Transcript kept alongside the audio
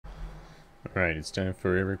Alright, it's time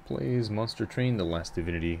for Eric Plays Monster Train, The Last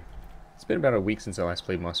Divinity. It's been about a week since I last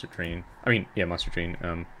played Monster Train. Monster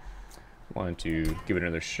Train. Wanted to give it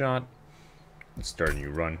another shot. Let's start a new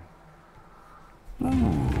run.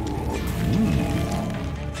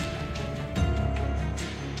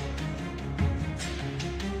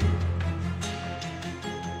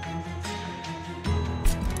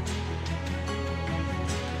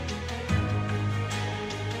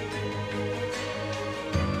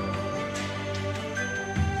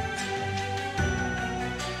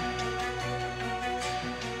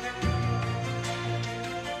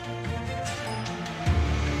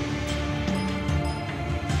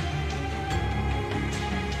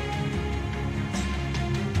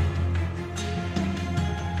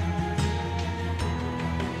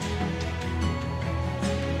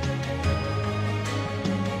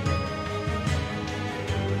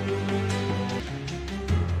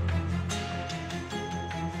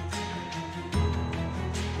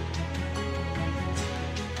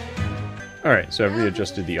 Alright, so I've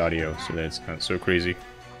readjusted the audio so that it's not so crazy.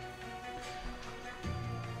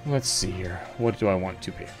 Let's see here. What do I want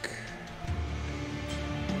to pick?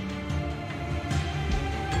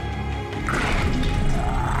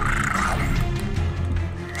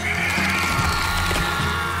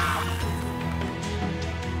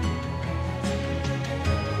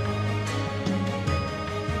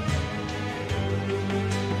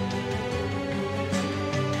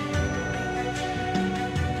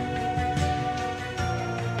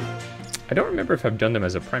 I don't remember if I've done them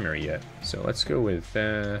as a primary yet, so let's go with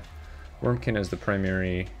Wurmkin as the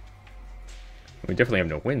primary. We definitely have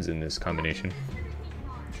no wins in this combination.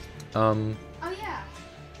 Oh yeah.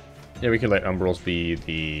 Yeah, we could let Umbrals be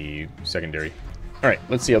the secondary. Alright,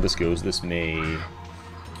 let's see how this goes. This may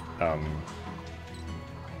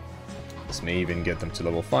even get them to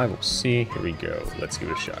level 5. We'll see. Here we go. Let's give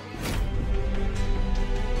it a shot.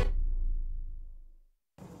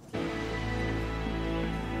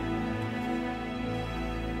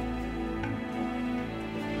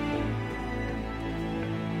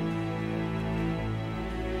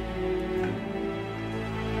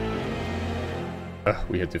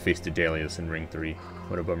 We have to face Dedalius in Ring 3.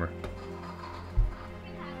 What a bummer.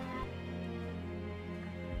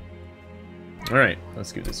 Alright,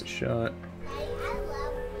 let's give this a shot.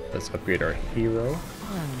 Let's upgrade our hero.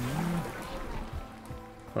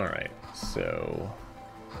 Alright, so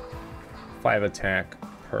 5 attack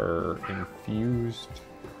per infused.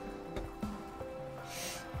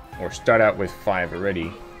 Or start out with 5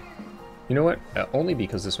 already. You know what? Only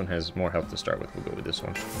because this one has more health to start with, we'll go with this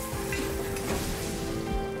one.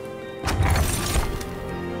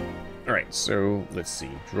 Alright, so let's see.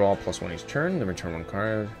 Draw +1 each turn, then return 1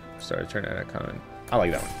 card. Start a turn at a common. I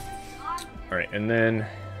like that one. Alright, and then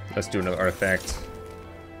let's do another artifact.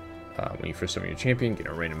 When you first summon your champion, get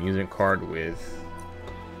a random unit card with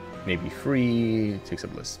maybe free, takes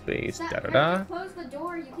up less space, da da da.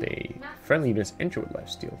 They friendly units enter with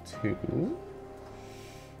lifesteal too.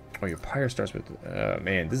 Oh, your pyre starts with.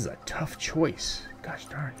 Man, this is a tough choice. Gosh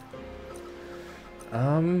darn.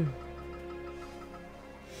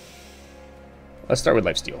 Let's start with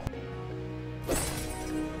lifesteal.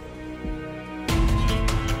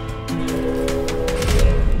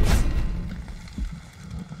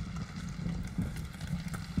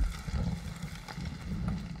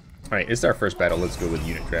 Alright, it's our first battle. Let's go with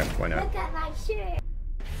unit draft. Why not? Look at my shirt.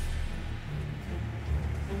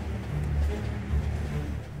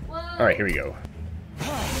 Alright, here we go.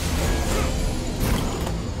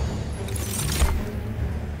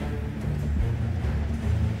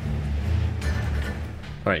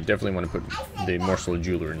 Alright, definitely want to put the morsel of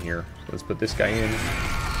jeweler in here. So let's put this guy in.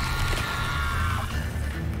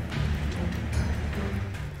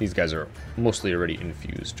 These guys are mostly already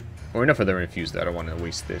infused. Or enough of them are infused that I don't want to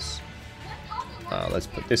waste this. Let's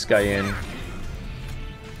put this guy in.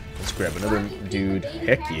 Let's grab another dude.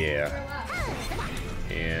 Heck yeah.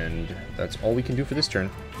 And that's all we can do for this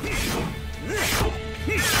turn.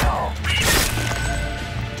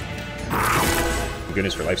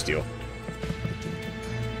 Goodness for lifesteal.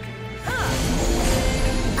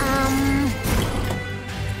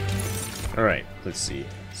 Alright, let's see.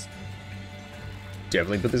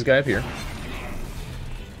 Definitely put this guy up here.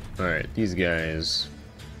 Alright, these guys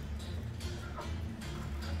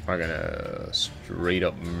are gonna straight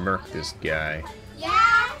up murk this guy.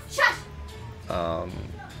 Yeah. Shush.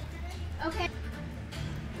 Okay.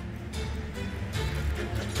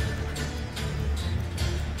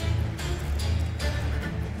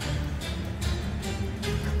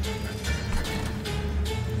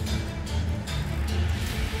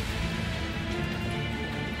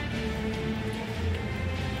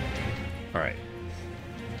 Alright.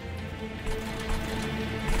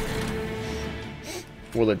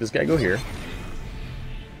 We'll let this guy go here.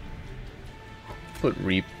 Put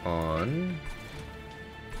Reap on...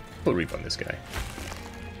 Put Reap on this guy.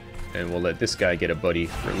 And we'll let this guy get a buddy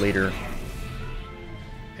for later.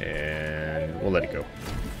 And we'll let it go.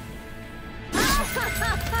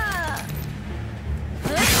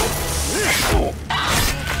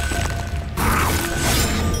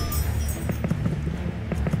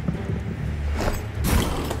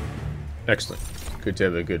 Excellent. Good to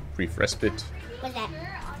have a good brief respite. What's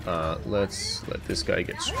that? Let's let this guy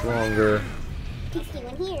get stronger. Pixie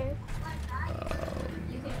one here.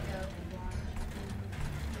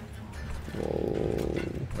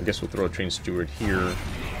 I guess we'll throw a train steward here,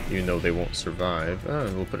 even though they won't survive.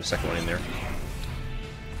 We'll put a second one in there.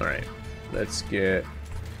 Alright, let's get...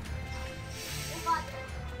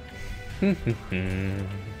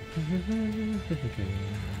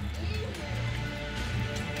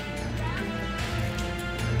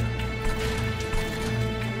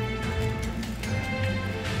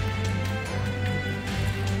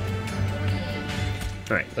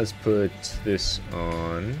 Alright, let's put this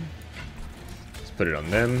on... Let's put it on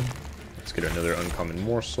them. Let's get another uncommon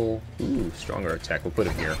morsel. Ooh, stronger attack. We'll put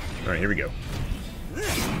him here. Alright, here we go.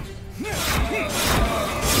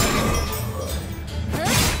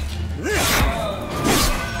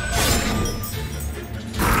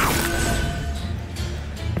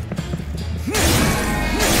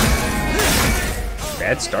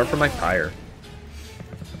 Bad start for my pyre.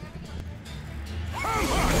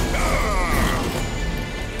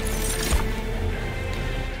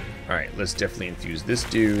 Alright, let's definitely infuse this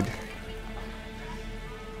dude.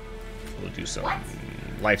 We'll do some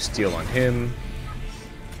lifesteal on him.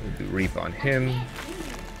 We'll do Reap on him.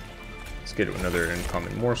 Let's get another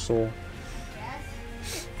uncommon morsel.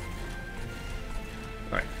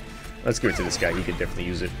 Alright, let's give it to this guy. He could definitely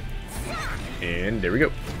use it. And there we go.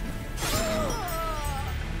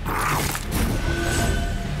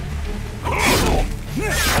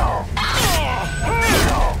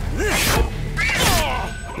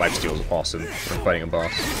 Lifesteal is awesome when fighting a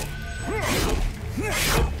boss.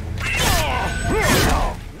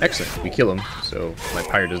 Excellent, we kill him, so my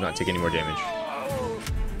pyre does not take any more damage.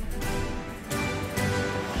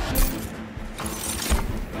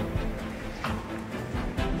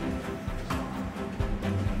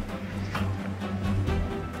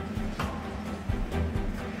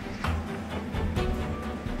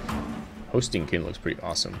 Hosting Kin looks pretty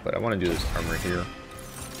awesome, but I want to do this armor here.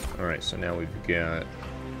 Alright, so now we've got...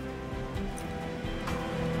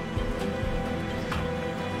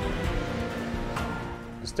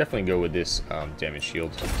 Let's definitely go with this damage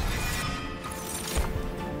shield. This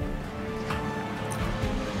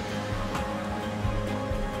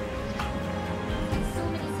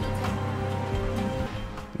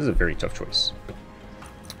is a very tough choice.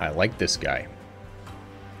 I like this guy,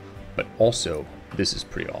 but also this is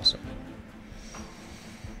pretty awesome.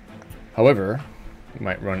 However, we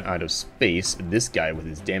might run out of space. This guy with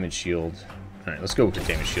his damage shield. Alright, let's go with the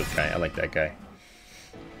damage shield guy. I like that guy.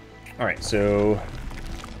 Alright, so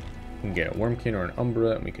we can get a Wurmkin or an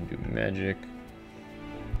Umbral, and we can do magic.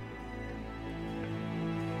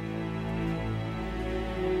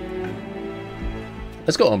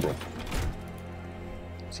 Let's go Umbral.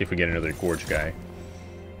 See if we get another Gorge guy.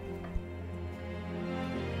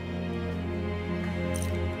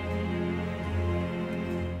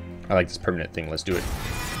 I like this permanent thing. Let's do it.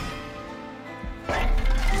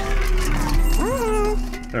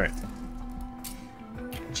 Alright.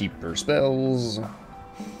 Cheaper spells.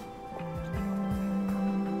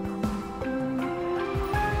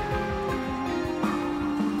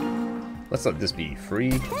 Let's let this be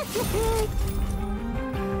free.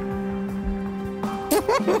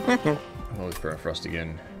 I'll look for a Frost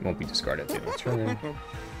again. Won't be discarded at the end of the turn.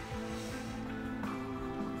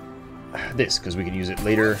 This, because we can use it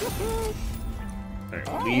later. Alright,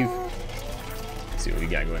 we'll leave. Let's see what we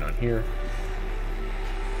got going on here.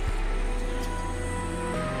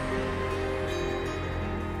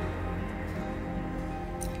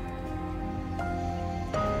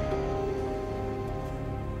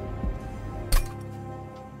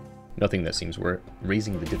 Nothing that seems worth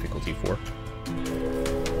raising the difficulty for.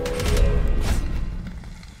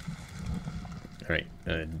 Alright,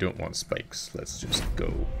 I don't want spikes. Let's just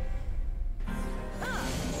go.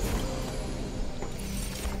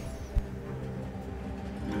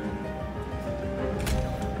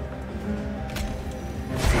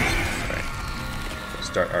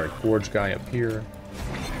 Start our Gorge guy up here.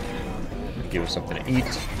 Give him something to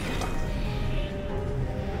eat.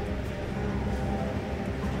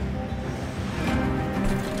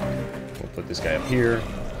 We'll put this guy up here,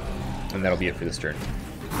 and that'll be it for this turn.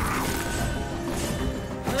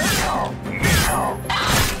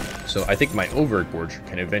 So I think my Overgorger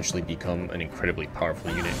can eventually become an incredibly powerful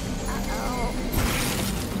unit.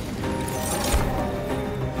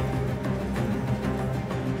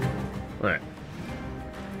 Alright.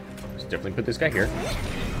 Let's definitely put this guy here.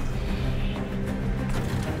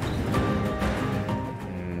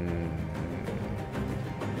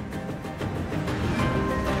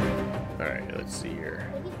 Alright, let's see here.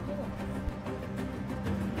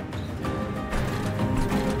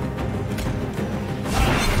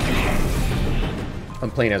 I'm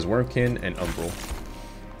playing as Wurmkin and Umbral.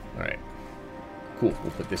 Alright. Cool.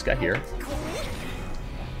 We'll put this guy here.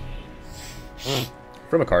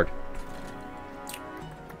 From a card.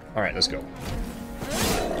 Alright, let's go.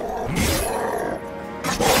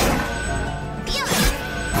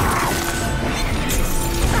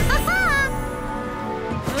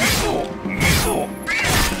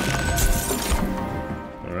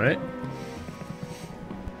 Alright.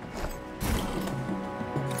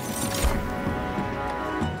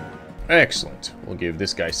 Excellent. We'll give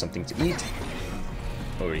this guy something to eat.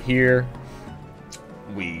 Over here,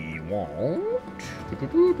 we want...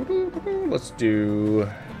 Let's do...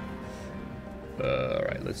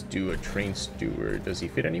 Alright, let's do a train steward. Does he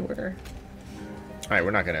fit anywhere? Alright,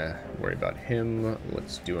 we're not gonna worry about him.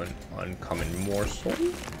 Let's do an uncommon morsel.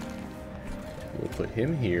 We'll put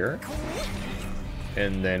him here.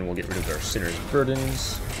 And then we'll get rid of our Sinner's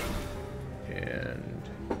Burdens. And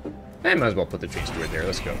might as well put the train steward there.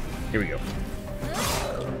 Let's go. Here we go.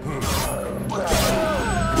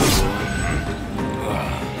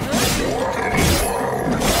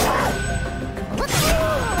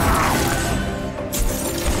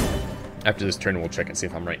 After this turn, we'll check and see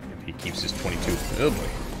if I'm right. If he keeps his 22. Oh boy.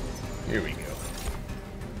 Here we go.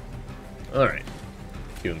 Alright.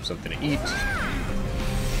 Give him something to eat.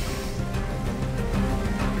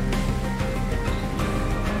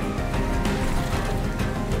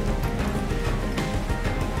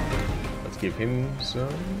 Let's give him some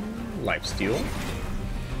lifesteal.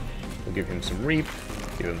 We'll give him some reap.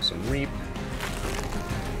 Give him some reap.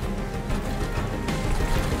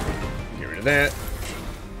 Get rid of that.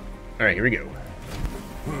 Alright, here we go.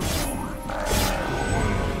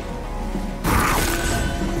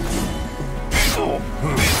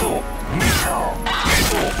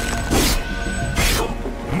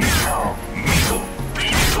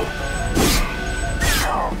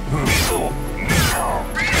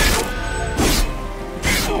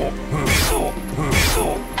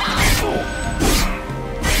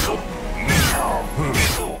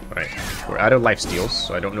 Alright, we're out of lifesteals,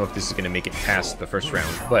 so I don't know if this is going to make it past the first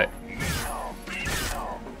round, but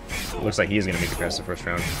it looks like he is going to make it past the first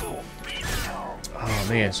round. Oh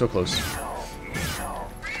man, so close.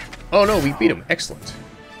 Oh no, we beat him. Excellent.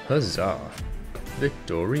 Huzzah.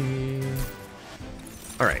 Victory.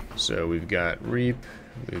 Alright, so we've got Reap.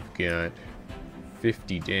 We've got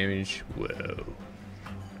 50 damage. Whoa.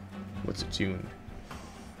 What's it tune?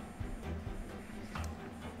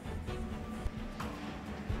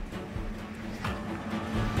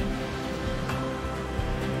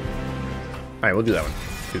 Alright, we'll do that one.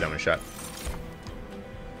 Do that one a shot.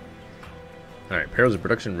 Alright, Perils of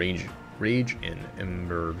Production, Rage, and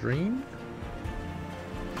Ember Drain.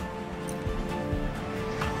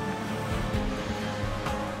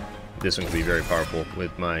 This one could be very powerful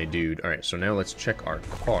with my dude. Alright, so now let's check our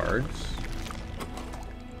cards.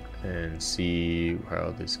 And see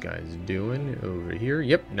how this guy's doing over here.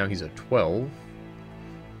 Yep, now he's at 12.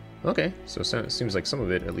 Okay, so it seems like some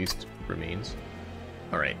of it at least remains.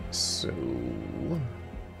 Alright, so...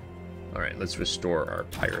 Alright, let's restore our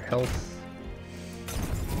Pyre health.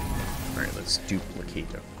 Alright, let's duplicate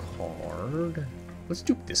a card. Let's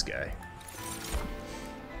dupe this guy.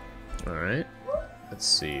 Alright, let's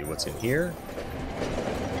see what's in here.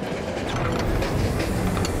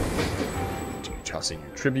 Toss in your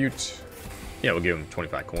tribute. Yeah, we'll give him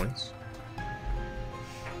 25 coins.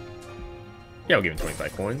 Yeah, we'll give him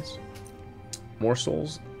 25 coins.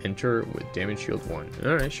 Morsels, enter with damage shield 1.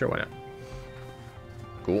 Alright, sure, why not?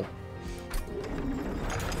 Cool.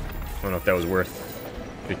 I don't know if that was worth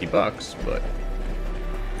 50 bucks, but...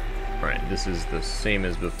 Alright, this is the same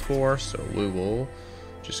as before, so we will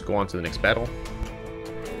just go on to the next battle.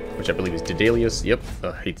 Which I believe is Dedalius. Yep,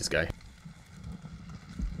 I hate this guy.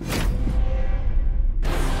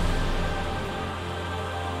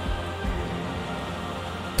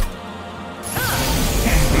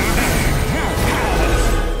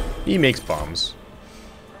 He makes bombs.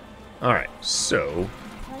 Alright, so...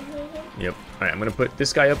 Yep. Alright, I'm going to put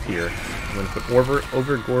this guy up here. I'm going to put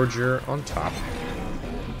Overgorger on top.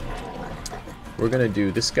 we're gonna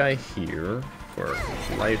do this guy here for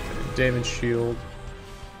life and damage shield.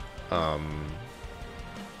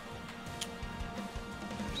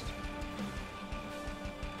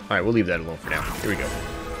 Alright, we'll leave that alone for now. Here we go.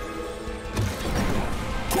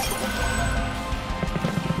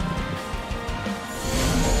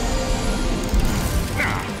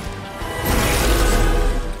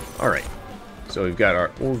 Alright, so we've got our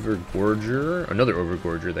Overgorger, another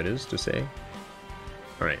Overgorger that is to say.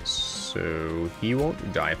 Alright, so he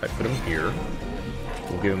won't die if I put him here.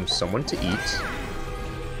 We'll give him someone to eat.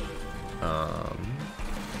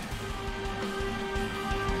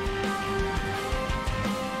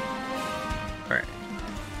 Alright.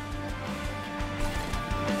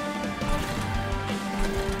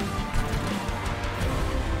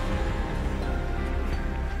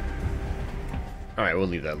 Alright, we'll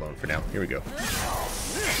leave that alone for now. Here we go.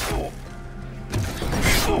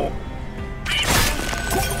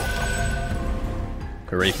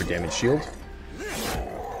 Hooray for damage shield.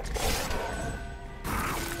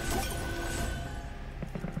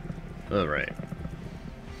 Alright.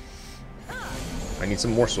 I need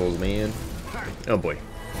some more souls, man. Oh boy.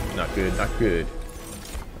 Not good, not good.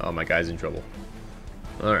 Oh, my guy's in trouble.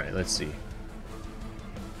 Alright, let's see.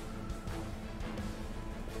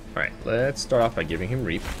 Alright, let's start off by giving him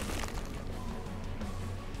Reap.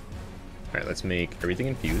 Alright, let's make everything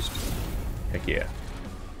infused. Heck yeah.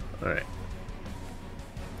 Alright.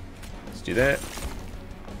 Let's do that.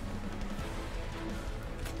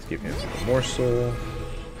 Let's give him some more soul.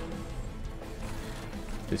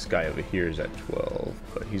 This guy over here is at 12,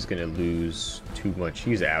 but he's going to lose too much.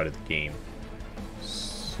 He's out of the game.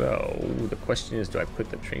 So, the question is, do I put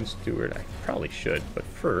the Train Steward? I probably should, but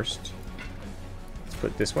first, let's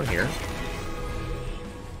put this one here.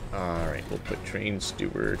 Alright, we'll put Train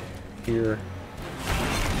Steward here.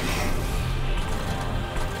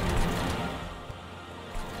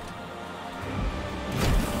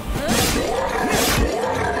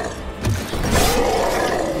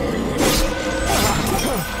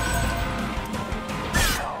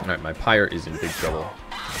 Alright, my Pyre is in big trouble.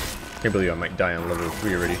 Can't believe I might die on level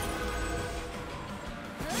 3 already.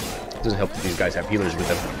 It doesn't help that these guys have healers with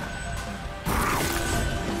them.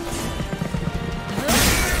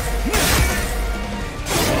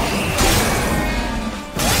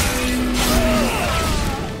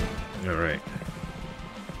 Alright.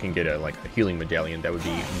 Can get a healing medallion, that would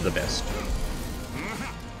be the best.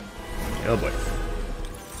 Oh boy.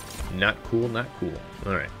 Not cool, not cool.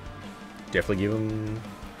 Alright. Definitely give him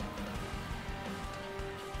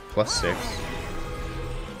 +6.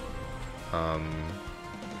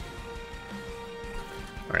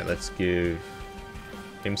 Alright, let's give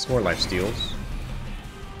him some more life steals.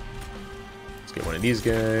 Let's get one of these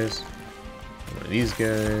guys. One of these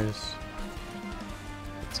guys.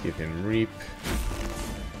 Let's give him Reap.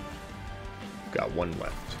 Got one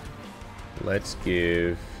left. Let's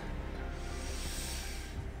give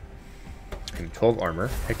him 12 armor.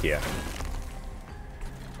 Heck yeah.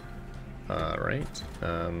 Alright.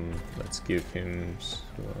 Let's give him...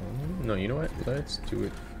 No, you know what? Let's do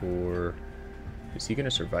it for... Is he going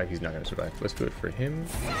to survive? He's not going to survive. Let's do it for him.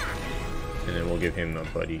 And then we'll give him a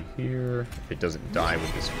buddy here. If it doesn't die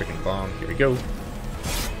with this freaking bomb. Here we go.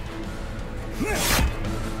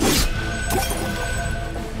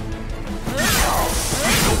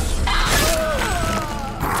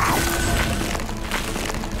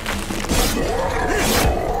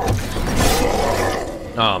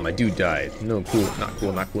 Oh, my dude died. No, cool. Not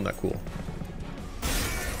cool, not cool, not cool.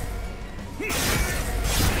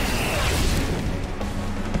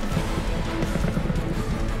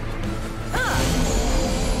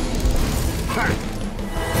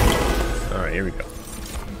 Alright, here we go.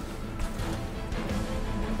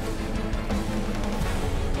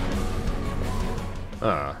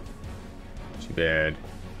 Ah. Too bad.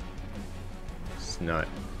 It's not...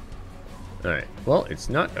 Alright, well, it's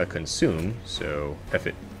not a consume, so F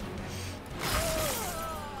it.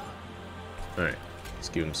 Alright, let's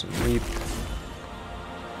give him some Reap.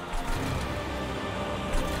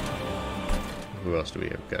 Who else do we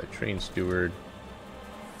have? We've got a Train Steward.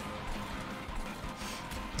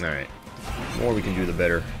 Alright, the more we can do, the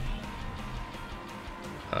better.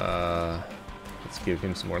 Let's give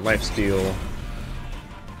him some more lifesteal.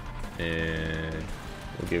 And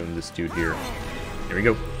we'll give him this dude here. Here we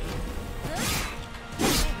go.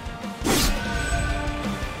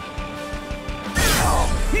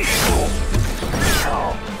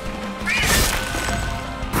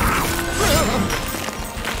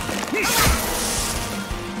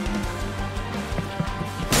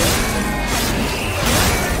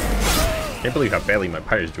 Can't believe how badly my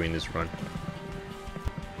Pyre is doing this run.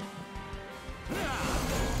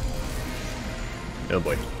 Oh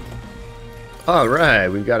boy. Alright,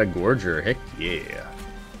 we've got a Gorger. Heck yeah.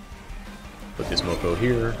 Put this mofo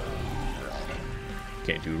here.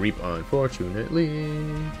 Can't do Reap, unfortunately.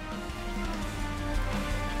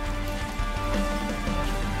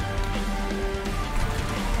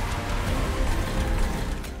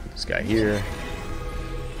 This guy here.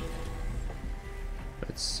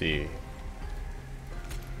 Let's see.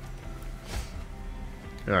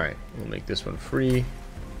 Alright, we'll make this one free.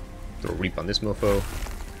 Throw Reap on this mofo.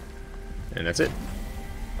 And that's it.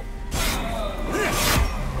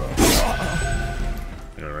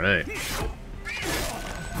 Alright.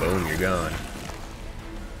 Boom, you're gone.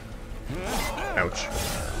 Ouch.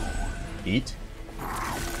 Eat.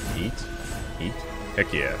 Eat. Eat.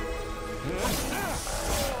 Heck yeah.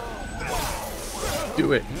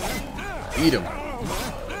 Do it. Eat him.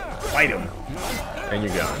 Fight him. And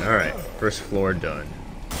you're gone. Alright. First floor done.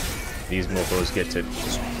 These mofos get to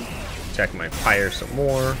attack my pyre some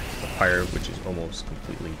more. The pyre, which is almost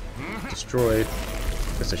completely destroyed.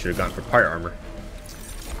 Guess I should have gone for pyre armor.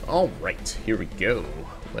 Alright, here we go.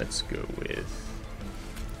 Let's go with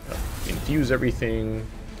infuse everything.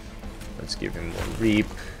 Let's give him more Reap.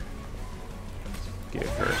 Give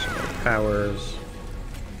her some more powers.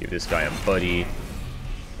 Give this guy a buddy.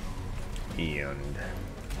 And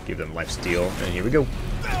give them lifesteal. And here we go.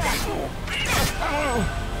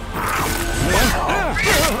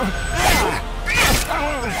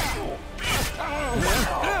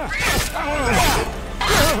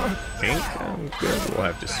 think I'm good. We'll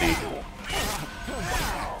have to see.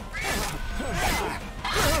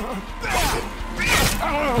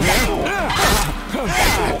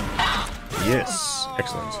 Yes,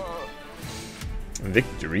 excellent.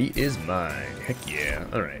 Victory is mine. Heck yeah.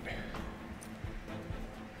 Alright.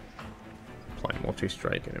 Apply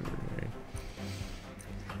multi-strike and everything.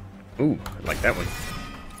 Ooh, I like that one.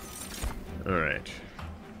 Alright.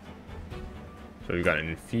 So we've got an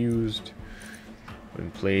infused. When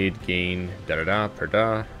played, gain da-da-da per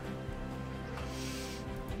da.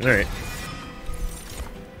 Alright.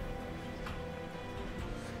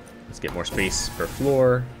 Let's get more space per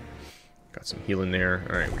floor. Got some healing there.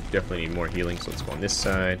 Alright, we definitely need more healing, so let's go on this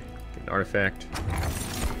side. Get an artifact.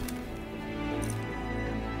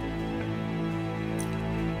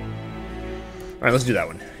 Alright, let's do that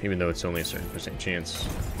one, even though it's only a certain % chance.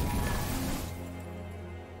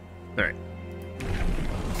 Alright.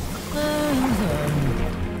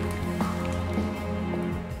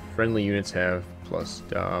 Friendly units have plus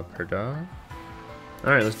da per da.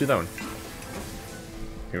 Alright, let's do that one.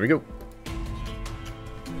 Here we go.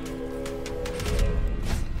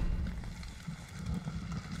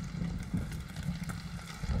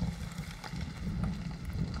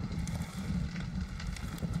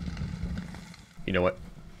 You know what?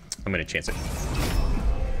 I'm gonna chance it.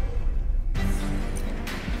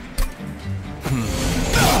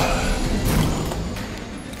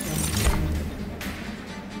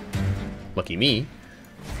 Lucky me.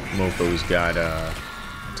 Mofo's got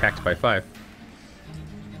attacked by 5.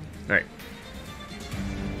 Alright.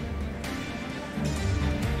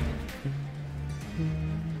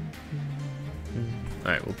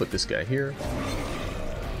 Alright, we'll put this guy here.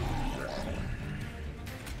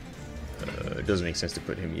 It doesn't make sense to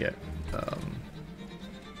put him yet.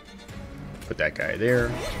 Put that guy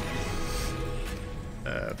there.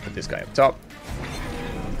 Put this guy up top.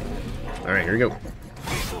 Alright, here we go.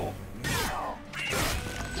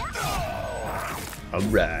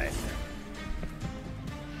 Alright.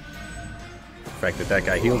 The fact that that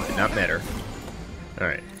guy healed did not matter.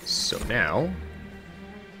 Alright, so now...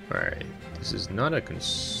 Alright, this is not a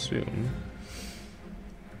consume.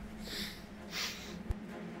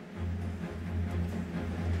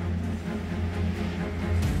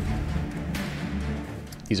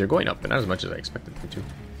 These are going up, but not as much as I expected them to.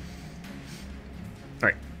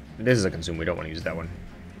 Alright, this is a consume. We don't want to use that one.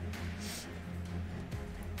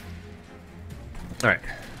 Alright,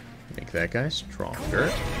 make that guy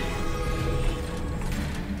stronger.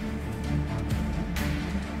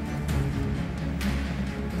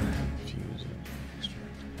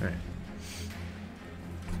 Alright.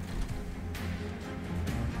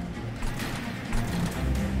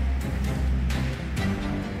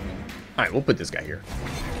 Alright, we'll put this guy here.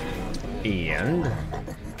 And...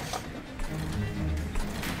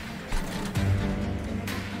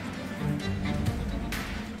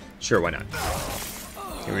 Sure, why not?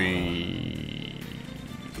 We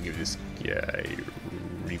give this guy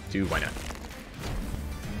Reap 2, why not?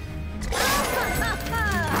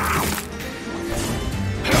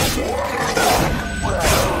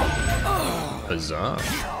 Huzzah.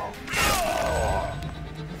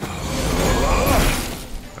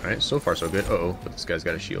 Alright, Alright, so far so good. Uh-oh, but this guy's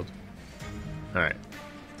got a shield. Alright.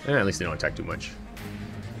 At least they don't attack too much.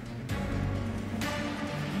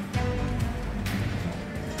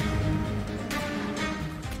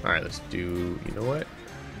 Alright, let's do... You know what?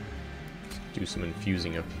 Let's do some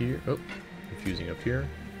infusing up here. Oh, infusing up here.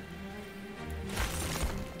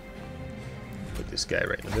 Put this guy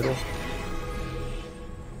right in the middle.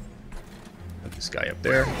 Put this guy up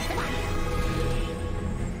there.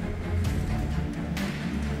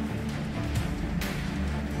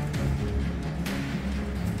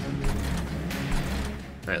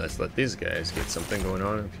 Alright, let's let these guys get something going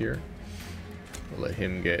on up here. We'll let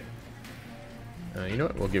him get... you know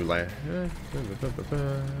what? We'll give life.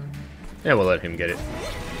 Yeah, we'll let him get it.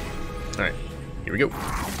 Alright, here we go.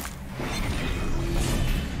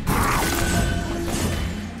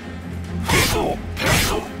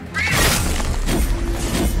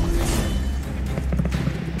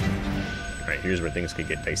 Alright, here's where things could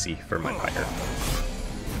get dicey for my fire.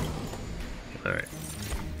 Alright.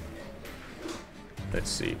 Let's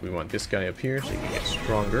see, we want this guy up here so he can get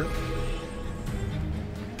stronger.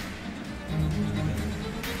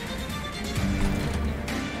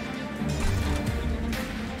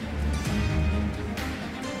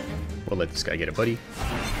 We'll let this guy get a buddy.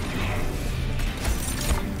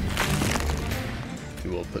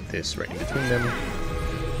 We will put this right in between them.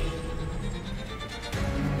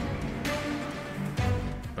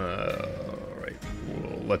 Alright,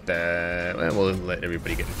 we'll let that... Well, we'll let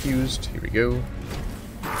everybody get infused. Here we go.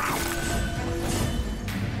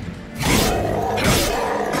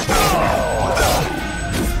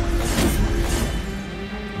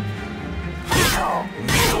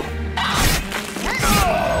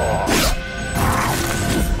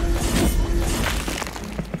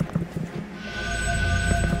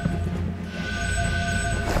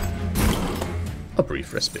 A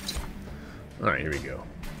brief respite. Alright, here we go.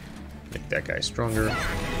 Make that guy stronger.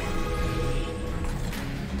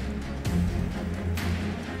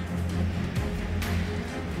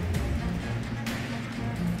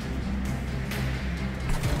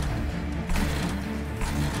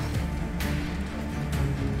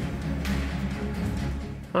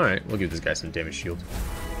 Alright, we'll give this guy some damage shield.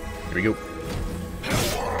 Here we go.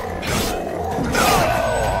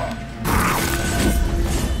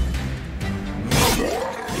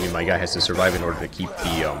 Maybe my guy has to survive in order to keep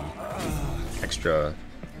the extra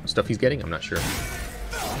stuff he's getting? I'm not sure.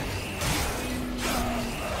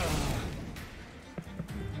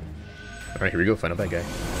 Alright, here we go. Final bad guy.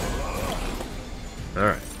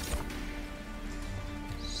 Alright.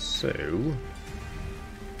 So...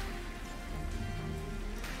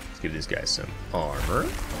 give this guy some armor.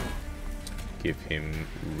 Give him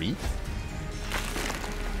reap.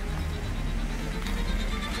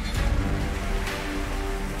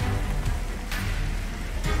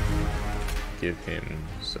 Give him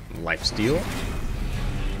some lifesteal.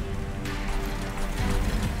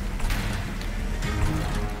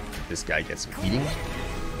 This guy gets some eating.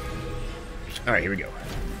 Alright, here we go.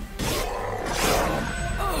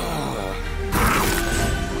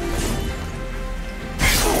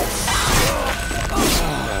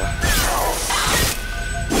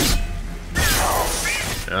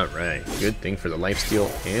 Alright, good thing for the lifesteal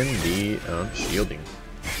and the shielding.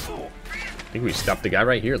 I think we stopped the guy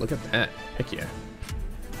right here. Look at that. Heck yeah.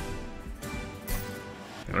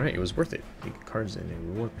 Alright, it was worth it. You get cards in a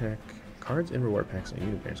reward pack. Cards and reward packs and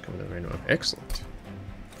unit pairs come with a random. Excellent.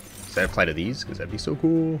 Does that apply to these? Because that'd be so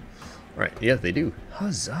cool. Alright, yeah, they do.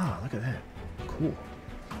 Huzzah! Look at that. Cool.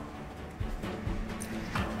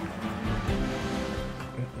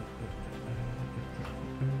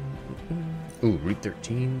 Ooh, Route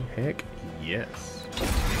 13? Heck yes.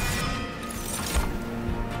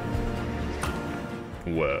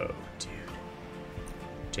 Whoa, dude.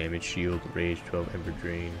 Damage shield, rage, 12, ember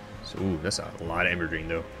drain. So, ooh, that's a lot of ember drain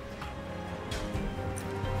though.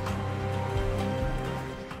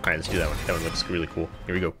 Alright, let's do that one. That one looks really cool.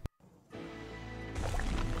 Here we go.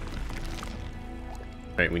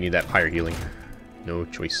 Alright, we need that pyre healing. No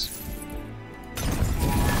choice.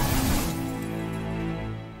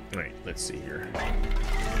 Alright, let's see here.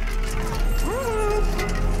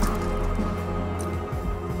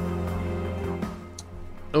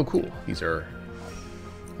 Oh, cool. These are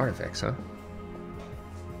artifacts, huh?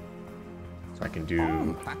 So I can do...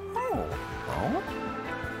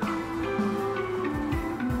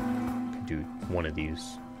 one of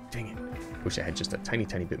these. Dang it. Wish I had just a tiny,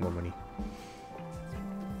 tiny bit more money.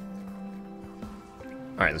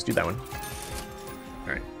 Alright, let's do that one.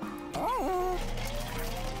 Alright.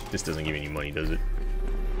 This doesn't give any money, does it?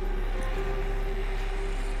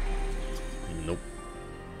 Nope.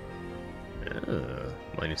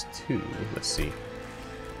 -2. Let's see.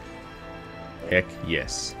 Heck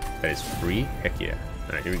yes. That is free? Heck yeah.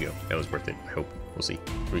 Alright, here we go. That was worth it, I hope. We'll see.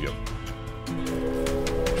 Here we go.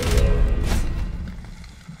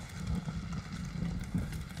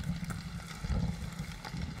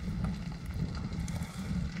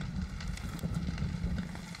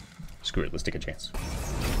 Screw it, let's take a chance.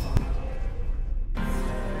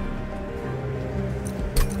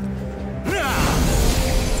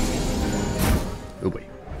 Oh boy.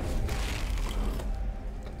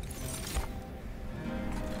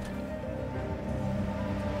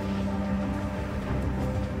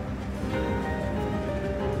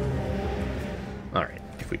 Alright,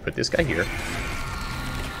 if we put this guy here,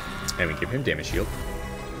 and we give him damage shield.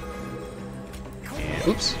 And,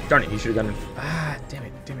 oops, darn it, he should have gone in. Ah, damn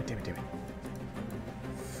it.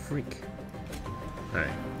 Freak. Alright,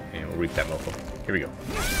 and we'll reap that mofo. Here we go.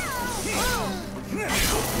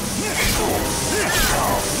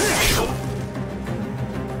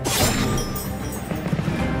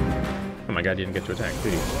 Oh my god, you didn't get to attack,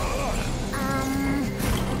 did you?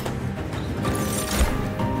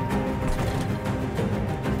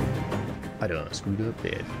 I done screwed up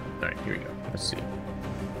bad. Alright, here we go. Let's see.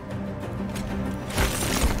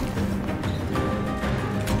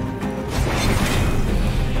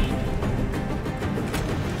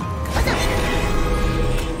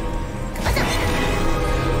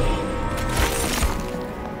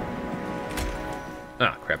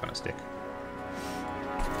 Ah, crap on a stick.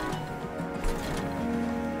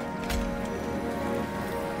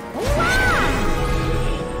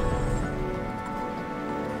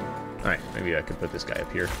 Alright, maybe I could put this guy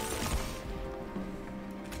up here.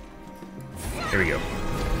 Here we go.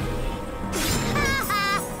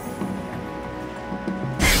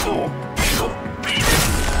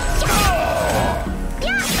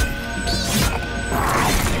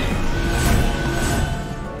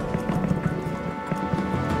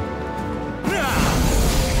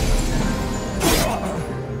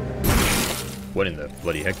 What in the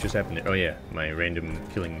bloody heck just happened there? Oh yeah, my random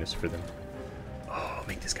killing miss for them. Oh,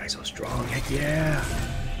 make this guy so strong, heck yeah!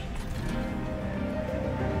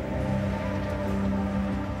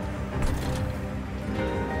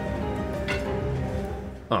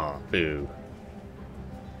 Aw, boo.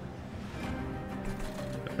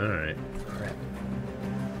 Alright, crap.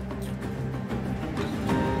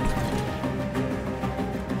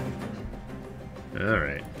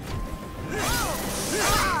 Alright.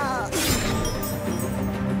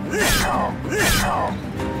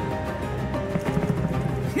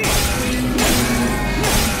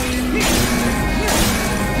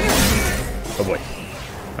 Oh boy.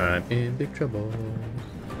 I'm in big trouble.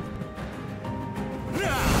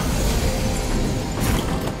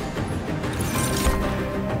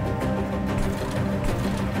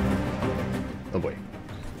 Oh boy.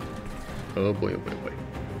 Oh boy, oh boy, oh boy.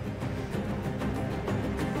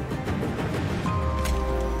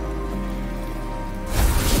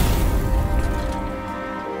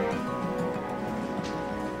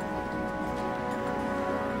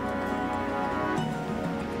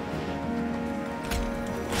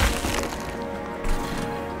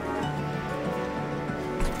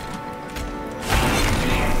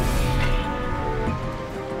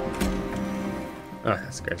 Ah,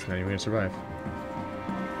 this guy's not even gonna survive.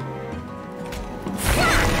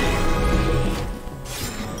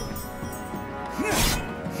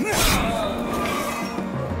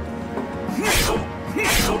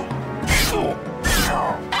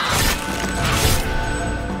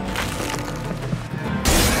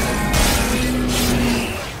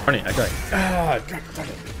 Darn it, I died. Ah, darn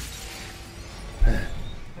it.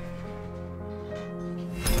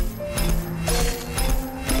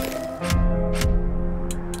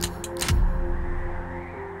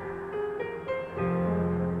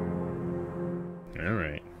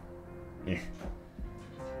 Alright. Yeah.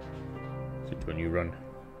 So do a new run.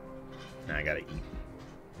 Now I gotta eat.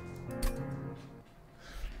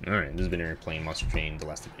 Alright, this has been Eric playing Monster Train The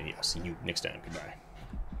Last Infinity. I'll see you next time. Goodbye.